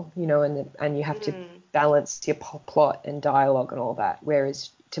real, and you have to balance your plot and dialogue and all that.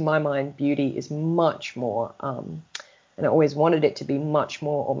 Whereas to my mind, beauty is much more, and I always wanted it to be much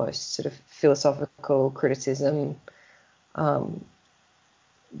more almost sort of philosophical criticism,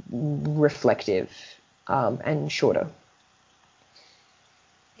 reflective, and shorter.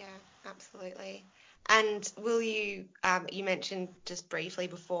 Yeah, absolutely. And will you, you mentioned just briefly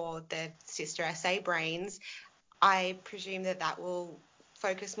before the sister essay, Brains. I presume that will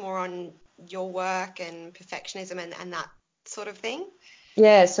focus more on your work and perfectionism and that sort of thing?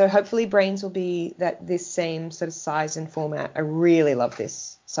 Yeah, so hopefully Brains will be this same sort of size and format. I really love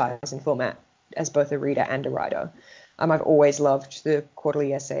this size and format. as both a reader and a writer. I've always loved the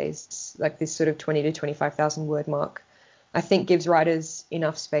quarterly essays, like this sort of 20 to 25,000 word mark. I think gives writers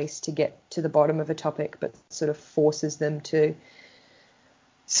enough space to get to the bottom of a topic, but sort of forces them to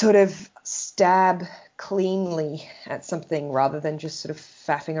sort of stab cleanly at something rather than just sort of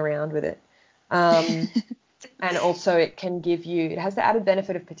faffing around with it. And also it has the added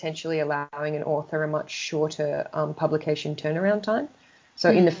benefit of potentially allowing an author a much shorter publication turnaround time. So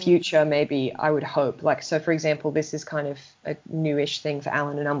in the future, maybe I would hope, like, so for example, this is kind of a newish thing for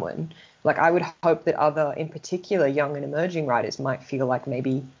Allen and Unwin. Like, I would hope that other, in particular, young and emerging writers might feel like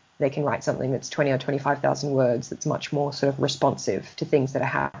maybe they can write something that's 20 or 25,000 words that's much more sort of responsive to things that are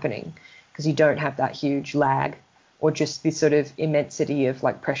happening, because you don't have that huge lag or just this sort of immensity of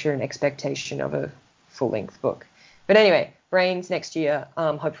like pressure and expectation of a full-length book. But anyway, Brains next year,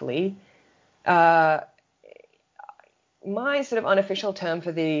 hopefully. My sort of unofficial term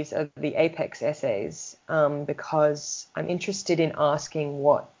for these are the apex essays, because I'm interested in asking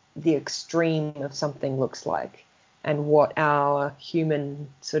what the extreme of something looks like and what our human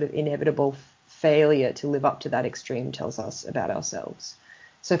sort of inevitable failure to live up to that extreme tells us about ourselves.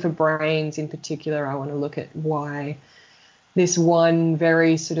 So for Brains in particular, I want to look at why this one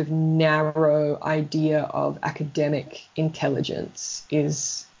very sort of narrow idea of academic intelligence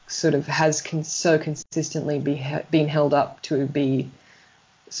is sort of so consistently been held up to be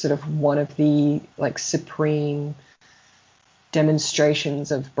sort of one of the like supreme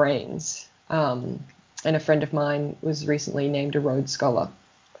demonstrations of brains. And a friend of mine was recently named a Rhodes Scholar.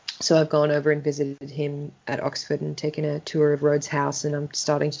 So I've gone over and visited him at Oxford and taken a tour of Rhodes House, and I'm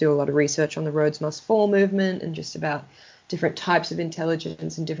starting to do a lot of research on the Rhodes Must Fall movement and just about different types of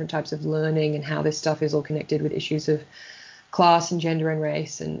intelligence and different types of learning and how this stuff is all connected with issues of class and gender and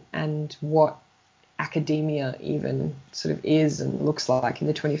race and what academia even sort of is and looks like in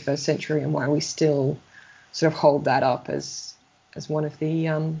the 21st century, and why we still sort of hold that up as one of the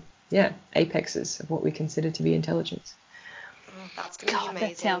apexes of what we consider to be intelligence. Oh, that's going to be amazing.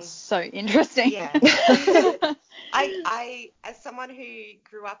 That sounds so interesting. Yeah. I, as someone who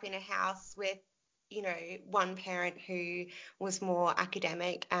grew up in a house with, you know, one parent who was more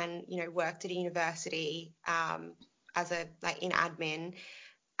academic and, you know, worked at a university as a, like, in admin,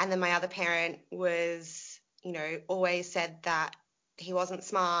 and then my other parent was, you know, always said that he wasn't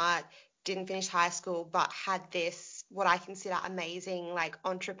smart, didn't finish high school, but had this, what I consider amazing, like,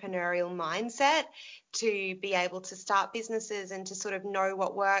 entrepreneurial mindset to be able to start businesses and to sort of know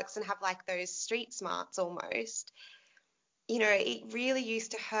what works and have like those street smarts almost. You know, it really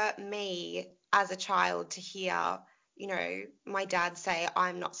used to hurt me as a child to hear, you know, my dad say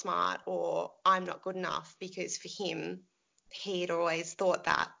I'm not smart or I'm not good enough, because for him, he had always thought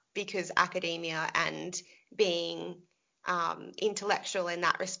that because academia and being intellectual in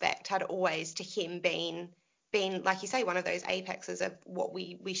that respect had always to him been, like you say, one of those apexes of what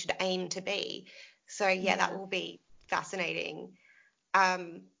we should aim to be. So yeah, that will be fascinating.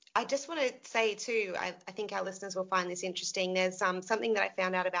 I just want to say too, I think our listeners will find this interesting. There's something that I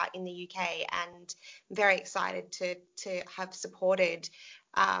found out about in the UK, and I'm very excited to have supported.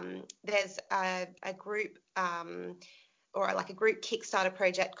 There's a group or like a group Kickstarter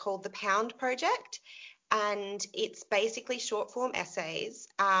project called the Pound Project, and it's basically short form essays,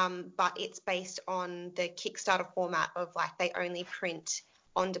 but it's based on the Kickstarter format of like they only print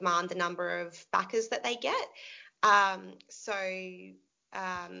on demand the number of backers that they get. So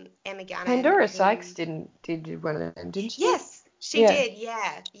Emma Gannon. Pandora Sykes did one of them, didn't she? Yes, she did.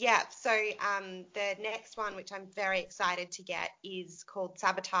 Yeah. So the next one, which I'm very excited to get, is called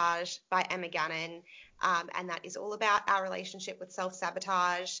Sabotage by Emma Gannon, and that is all about our relationship with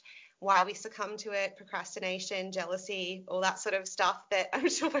self-sabotage, why we succumb to it, procrastination, jealousy, all that sort of stuff that I'm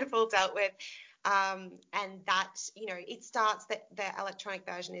sure we've all dealt with. And that, you know, it starts that the electronic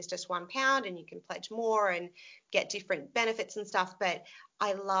version is just £1 and you can pledge more and get different benefits and stuff. But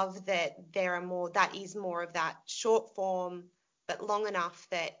I love that that is more of that short form, but long enough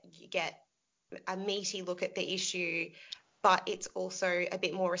that you get a meaty look at the issue, but it's also a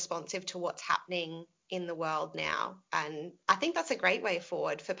bit more responsive to what's happening in the world now. And I think that's a great way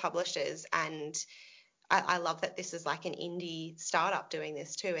forward for publishers, and I love that this is like an indie startup doing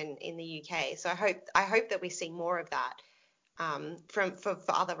this too in the UK. So I hope that we see more of that for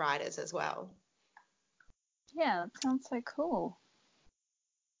other writers as well. Yeah, that sounds so cool.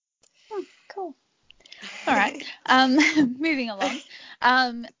 Cool. All right. Moving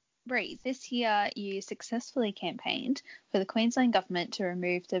along. Bree, this year you successfully campaigned for the Queensland Government to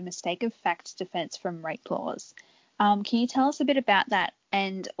remove the mistake of fact defence from rape laws. Can you tell us a bit about that,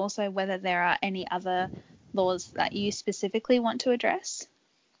 and also whether there are any other laws that you specifically want to address?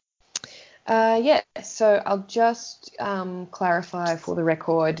 Yeah, so I'll just clarify for the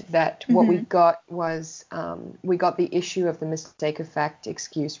record that what we got was we got the issue of the mistake of fact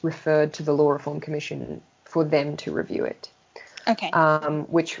excuse referred to the Law Reform Commission for them to review it. Okay.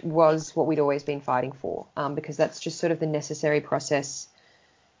 Which was what we'd always been fighting for, because that's just sort of the necessary process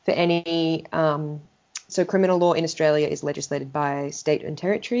for any. So criminal law in Australia is legislated by state and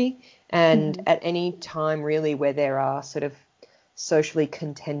territory, and at any time really where there are sort of socially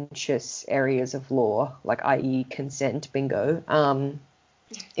contentious areas of law, like i.e. consent, bingo,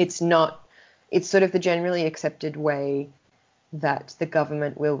 it's sort of the generally accepted way that the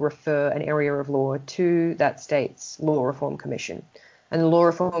government will refer an area of law to that state's Law Reform Commission. And the Law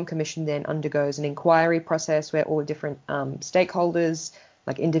Reform Commission then undergoes an inquiry process where all different stakeholders,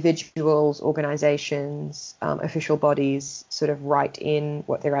 like individuals, organisations, official bodies, sort of write in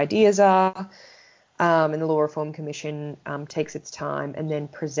what their ideas are. And the Law Reform Commission takes its time and then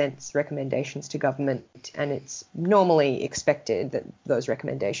presents recommendations to government. And it's normally expected that those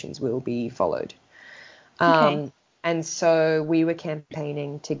recommendations will be followed. Okay. And so we were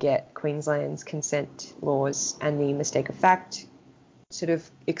campaigning to get Queensland's consent laws and the mistake of fact sort of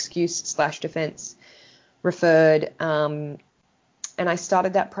excuse/defence referred. And I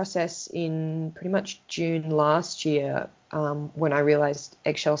started that process in pretty much June last year, when I realised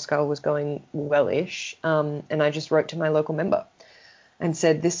Eggshell Skull was going well-ish. And I just wrote to my local member and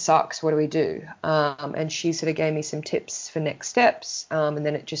said, this sucks, what do we do? And she sort of gave me some tips for next steps. And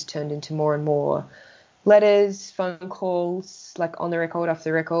then it just turned into more and more letters, phone calls, like on the record, off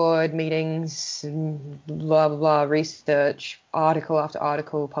the record, meetings, blah, blah, blah, research, article after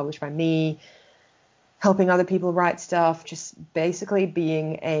article published by me, helping other people write stuff, just basically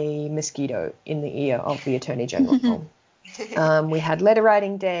being a mosquito in the ear of the Attorney General. We had letter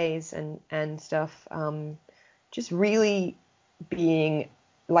writing days and stuff, just really being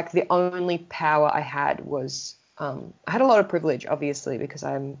like the only power I had was, I had a lot of privilege, obviously, because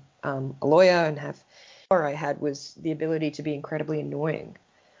I'm a lawyer and power I had was the ability to be incredibly annoying.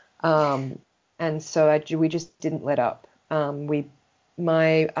 And so we just didn't let up.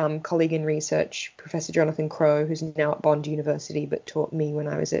 My colleague in research, Professor Jonathan Crowe, who's now at Bond University but taught me when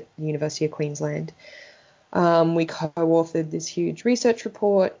I was at the University of Queensland, we co-authored this huge research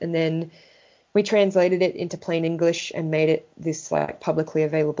report, and then we translated it into plain English and made it this like publicly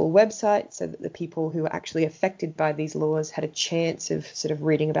available website so that the people who were actually affected by these laws had a chance of sort of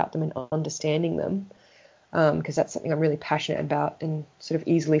reading about them and understanding them, because that's something I'm really passionate about and sort of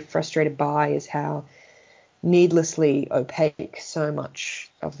easily frustrated by, is how needlessly opaque so much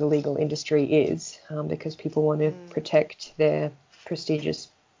of the legal industry is, because people want to protect their prestigious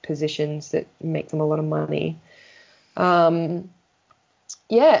positions that make them a lot of money.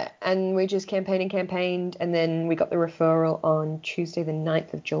 Yeah, and we just campaigned, and then we got the referral on Tuesday the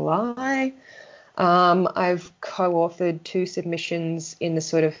 9th of July. I've co-authored 2 submissions in the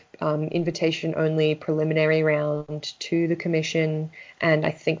sort of invitation-only preliminary round to the Commission, and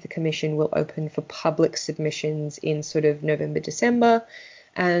I think the Commission will open for public submissions in sort of November, December.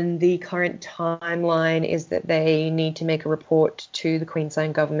 And the current timeline is that they need to make a report to the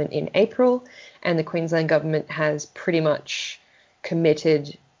Queensland Government in April, and the Queensland Government has pretty much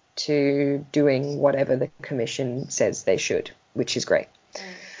committed to doing whatever the Commission says they should, which is great.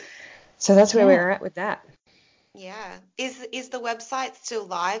 So that's where we're at with that. Yeah. Is the website still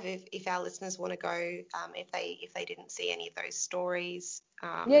live if our listeners want to go, if they didn't see any of those stories?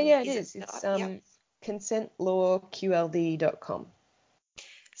 It is. It's consentlawqld.com.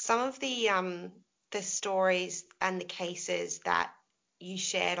 Some of the stories and the cases that you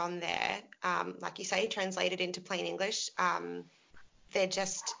shared on there, like you say, translated into plain English, they're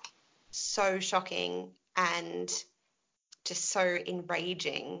just so shocking and just so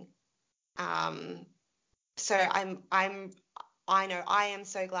enraging. So I know I am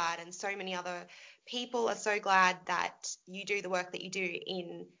so glad, and so many other people are so glad that you do the work that you do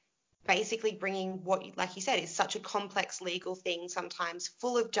in basically bringing what, like you said, is such a complex legal thing, sometimes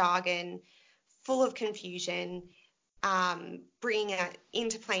full of jargon, full of confusion, bringing it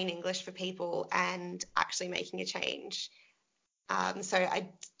into plain English for people and actually making a change. So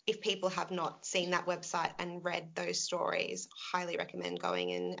if people have not seen that website and read those stories, highly recommend going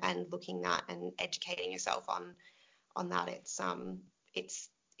in and looking at and educating yourself on that. It's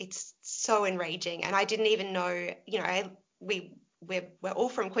so enraging, and I didn't even know. We're all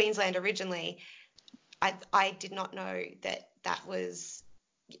from Queensland originally. I did not know that was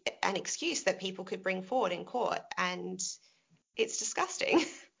an excuse that people could bring forward in court, and it's disgusting.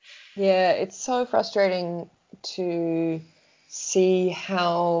 Yeah, it's so frustrating to see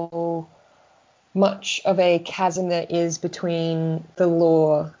how much of a chasm there is between the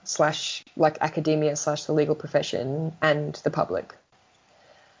law slash like academia slash the legal profession and the public.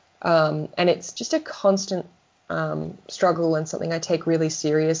 And it's just a constant struggle and something I take really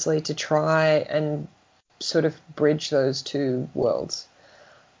seriously to try and sort of bridge those two worlds.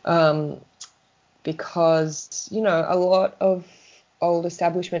 Because, you know, a lot of old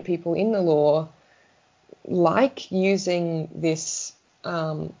establishment people in the law like using this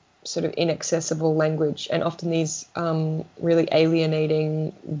sort of inaccessible language and often these really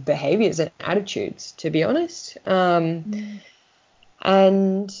alienating behaviors and attitudes, to be honest.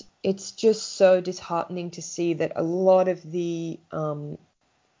 And it's just so disheartening to see that a lot of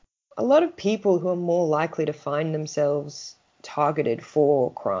people who are more likely to find themselves targeted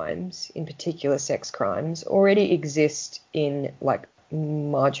for crimes, in particular sex crimes, already exist in like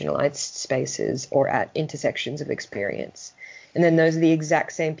marginalized spaces or at intersections of experience. And then those are the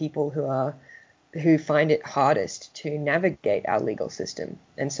exact same people who find it hardest to navigate our legal system.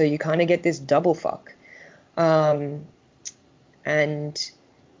 And so you kind of get this double fuck. And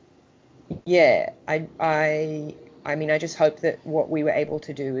yeah, I mean, I just hope that what we were able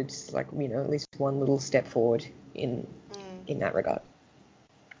to do is like, you know, at least one little step forward in that regard.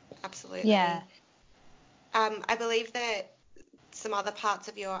 Absolutely. Yeah. I believe that some other parts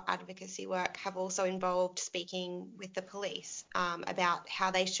of your advocacy work have also involved speaking with the police about how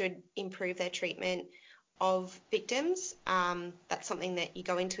they should improve their treatment of victims. That's something that you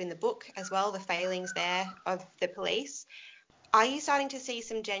go into in the book as well, the failings there of the police. Are you starting to see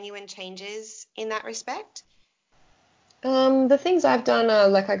some genuine changes in that respect? The things I've done are,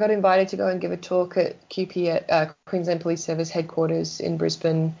 like, I got invited to go and give a talk at QP at Queensland Police Service headquarters in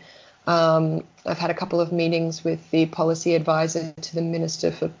Brisbane. I've had a couple of meetings with the policy advisor to the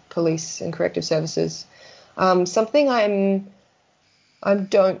Minister for Police and Corrective Services. Something I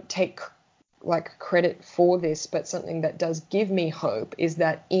don't take like credit for this, but something that does give me hope is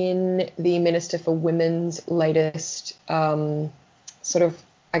that in the Minister for Women's latest sort of,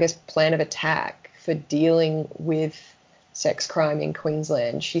 I guess, plan of attack for dealing with sex crime in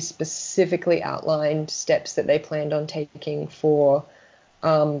Queensland, she specifically outlined steps that they planned on taking for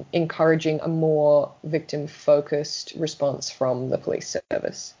encouraging a more victim-focused response from the police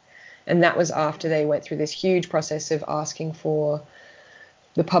service. And that was after they went through this huge process of asking for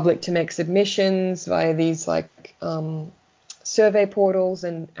the public to make submissions via these like survey portals,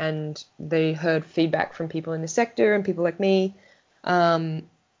 and they heard feedback from people in the sector and people like me,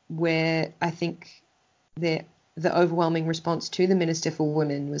 where I think the overwhelming response to the Minister for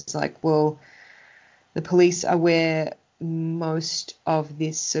Women was like, well, the police are where most of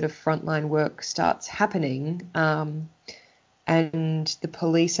this sort of frontline work starts happening, and the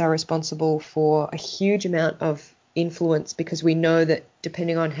police are responsible for a huge amount of influence, because we know that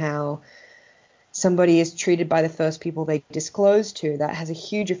depending on how somebody is treated by the first people they disclose to, that has a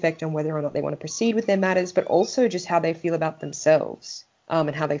huge effect on whether or not they want to proceed with their matters, but also just how they feel about themselves,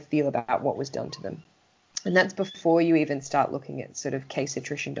 and how they feel about what was done to them. And that's before you even start looking at sort of case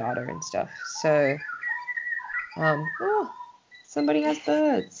attrition data and stuff. So, oh, somebody has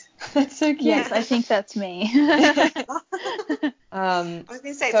birds. That's so cute. Yes, I think that's me. I was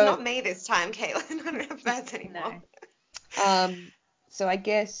going to say, it's not me this time, Caitlin. I don't have birds anymore. No. So I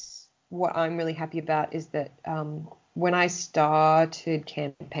guess what I'm really happy about is that when I started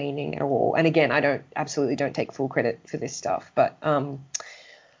campaigning at all, and again, I absolutely don't take full credit for this stuff, but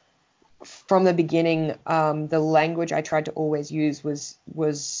from the beginning, the language I tried to always use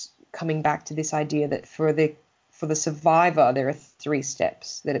was coming back to this idea that for the survivor, there are 3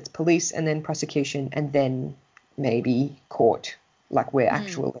 steps, that it's police and then prosecution and then maybe court, like where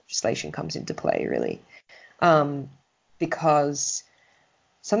actual legislation comes into play, really. Because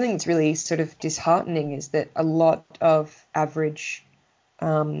something that's really sort of disheartening is that a lot of average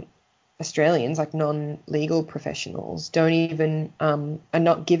Australians, like non-legal professionals, don't even are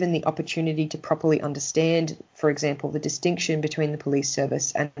not given the opportunity to properly understand, for example, the distinction between the police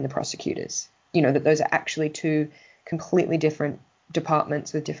service and the prosecutors. You know, that those are actually 2 completely different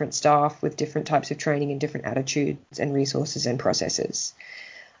departments with different staff, with different types of training and different attitudes and resources and processes.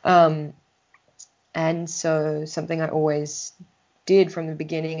 And so something I always did from the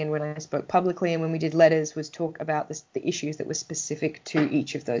beginning, and when I spoke publicly and when we did letters, was talk about the issues that were specific to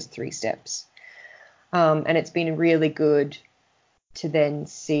each of those 3 steps. And it's been really good to then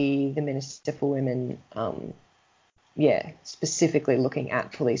see the Minister for Women, specifically looking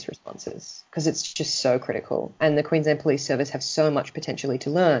at police responses, because it's just so critical. And the Queensland Police Service have so much potentially to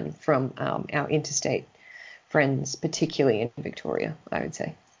learn from our interstate friends, particularly in Victoria, I would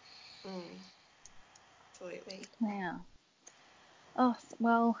say. Absolutely. Wow. Oh,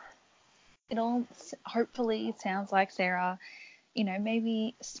 well, it all hopefully sounds like there are,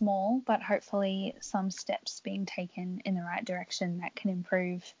 maybe small, but hopefully some steps being taken in the right direction that can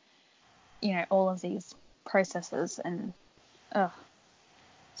improve, all of these processes. And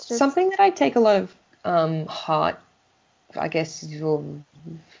something that I take a lot of heart, I guess, what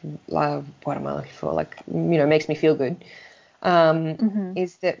am I looking for? Like, makes me feel good.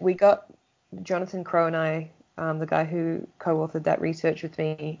 Is that we got Jonathan Crowe and I, the guy who co-authored that research with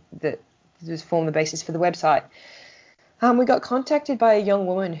me that was formed the basis for the website. We got contacted by a young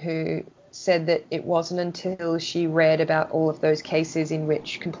woman who said that it wasn't until she read about all of those cases in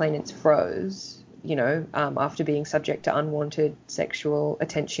which complainants froze, after being subject to unwanted sexual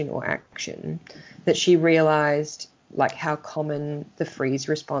attention or action, that she realized like how common the freeze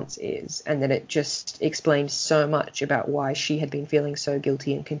response is, and that it just explained so much about why she had been feeling so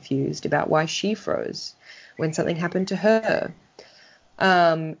guilty and confused about why she froze when something happened to her.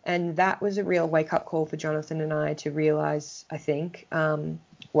 And that was a real wake-up call for Jonathan and I to realize, I think,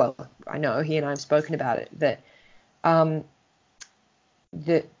 well, I know he and I have spoken about it, that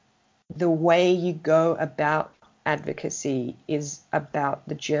the way you go about advocacy is about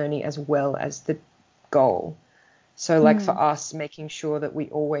the journey as well as the goal. So like for us, making sure that we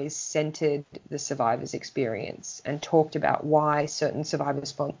always centered the survivor's experience and talked about why certain survivor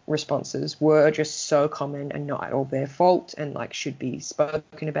responses were just so common and not at all their fault and like should be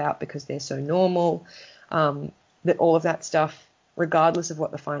spoken about because they're so normal, that all of that stuff, regardless of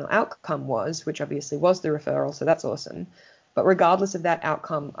what the final outcome was, which obviously was the referral, so that's awesome. But regardless of that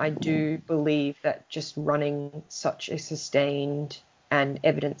outcome, I do believe that just running such a sustained and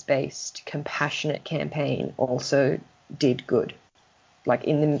evidence-based, compassionate campaign also did good. Like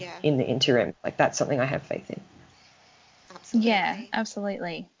in the interim, like that's something I have faith in. Absolutely. Yeah,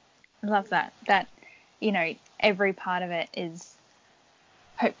 absolutely. I love that. That, every part of it is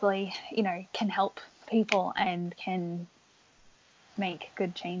hopefully, can help people and can make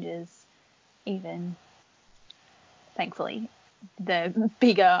good changes. Even, thankfully, the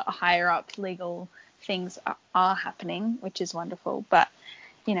bigger, higher up legal things are happening, which is wonderful. But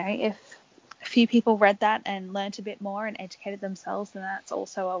if a few people read that and learnt a bit more and educated themselves, then that's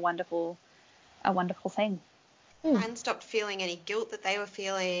also a wonderful thing. And stopped feeling any guilt that they were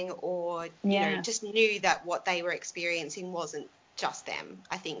feeling, or just knew that what they were experiencing wasn't just them.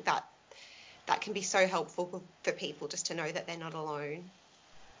 I think that can be so helpful for people, just to know that they're not alone.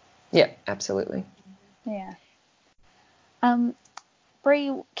 Yeah, absolutely. Yeah.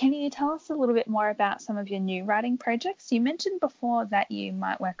 Bree, can you tell us a little bit more about some of your new writing projects? You mentioned before that you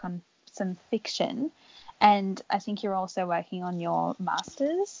might work on some fiction, and I think you're also working on your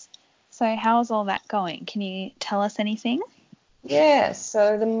master's. So how's all that going? Can you tell us anything? Yeah,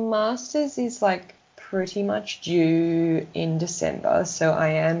 so the master's is like pretty much due in December, so I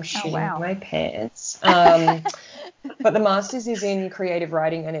am shitting my pants. But the master's is in creative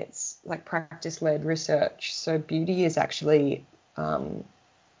writing and it's like practice-led research. So beauty is actually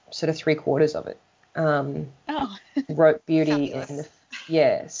sort of 3/4 of it. Wrote beauty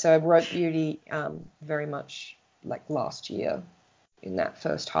so I wrote beauty very much like last year in that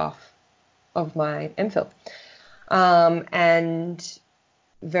first half of my MPhil. And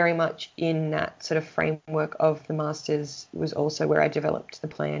very much in that sort of framework of the masters was also where I developed the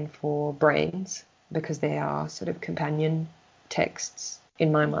plan for Brains, because they are sort of companion texts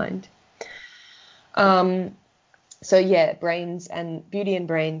in my mind. So yeah, Brains and Beauty and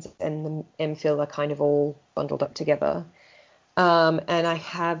Brains and the MPhil are kind of all bundled up together. And I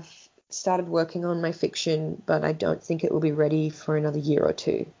have started working on my fiction, but I don't think it will be ready for another year or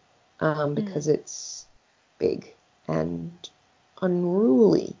two, because it's big and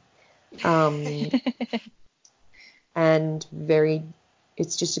unruly, and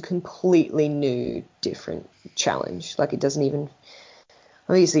it's just a completely new, different challenge. Like it doesn't even,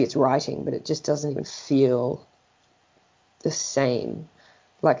 obviously it's writing, but it just doesn't even feel the same.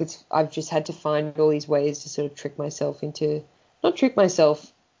 Like I've just had to find all these ways to sort of not trick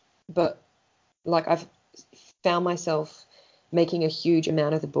myself, but like I've found myself making a huge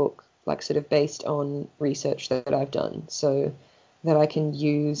amount of the book like sort of based on research that I've done, so that I can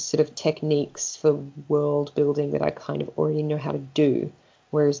use sort of techniques for world building that I kind of already know how to do,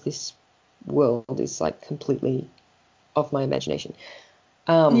 whereas this world is like completely of my imagination.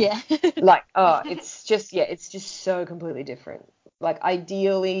 It's just so completely different. Like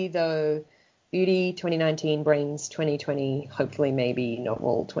ideally though, Beauty 2019, Brains 2020, hopefully maybe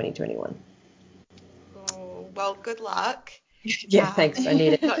novel 2021. Oh, well, good luck. Yeah, thanks. I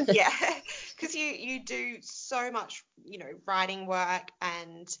need it. Because you do so much, writing work,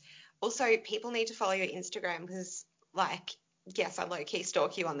 and also people need to follow your Instagram, because like yes, I low-key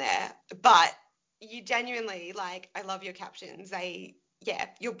stalk you on there, but you genuinely, like, I love your captions.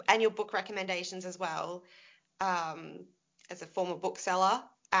 Your book recommendations as well. As a former bookseller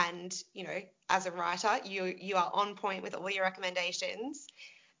and, you know, as a writer, you are on point with all your recommendations.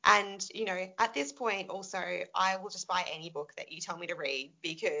 And, you know, at this point also, I will just buy any book that you tell me to read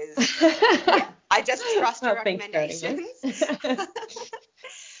because I just trust your recommendations.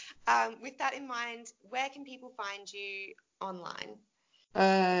 With that in mind, where can people find you online?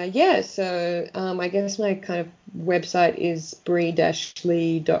 So I guess my kind of website is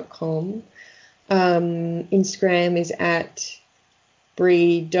brie-lee.com. Instagram is at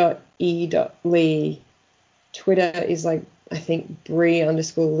brie.e.lee. Twitter is like, I think,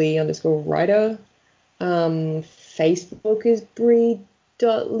 brie_lee_writer. Facebook is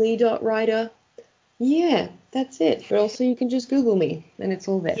brie.lee.writer. Yeah, that's it. But also you can just Google me and it's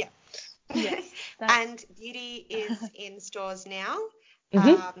all there. Yeah. Yes. And Beauty is in stores now.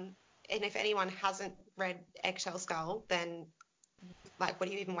 Mm-hmm. And if anyone hasn't read Eggshell Skull, then, like, what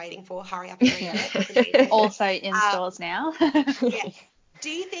are you even waiting for? Hurry up and read it. Also in stores now. Yeah. Do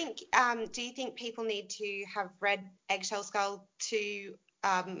you think people need to have read Eggshell Skull to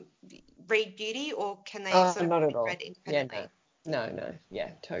read Beauty, or can they sort of not at all. read independently? Yeah, no. Yeah,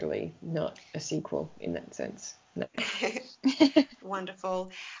 totally not a sequel in that sense. No.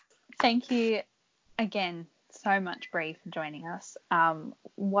 Wonderful. Thank you again so much, Brie, for joining us.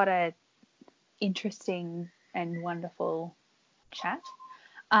 What a interesting and wonderful chat.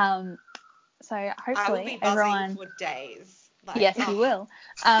 So hopefully I will be buzzing everyone for days. Like, yes, you will.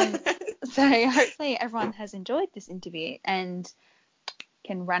 So hopefully everyone has enjoyed this interview and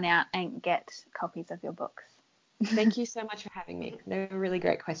can run out and get copies of your books. Thank you so much for having me. They were really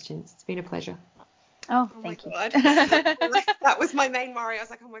great questions. It's been a pleasure. Oh, Oh thank my you. God. That was my main worry. I was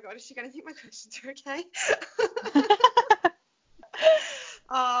like, oh my God, is she going to think my questions are okay?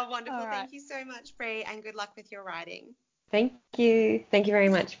 Oh, wonderful. All right. Thank you so much, Brie, and good luck with your writing. Thank you. Thank you very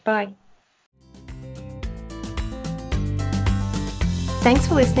much. Bye. Thanks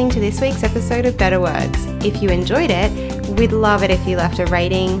for listening to this week's episode of Better Words. If you enjoyed it, we'd love it if you left a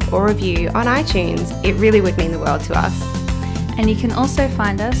rating or review on iTunes. It really would mean the world to us. And you can also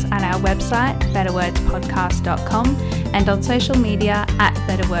find us at our website, betterwordspodcast.com, and on social media at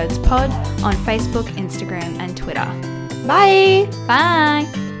betterwordspod on Facebook, Instagram, and Twitter. Bye!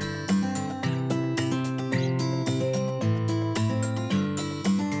 Bye!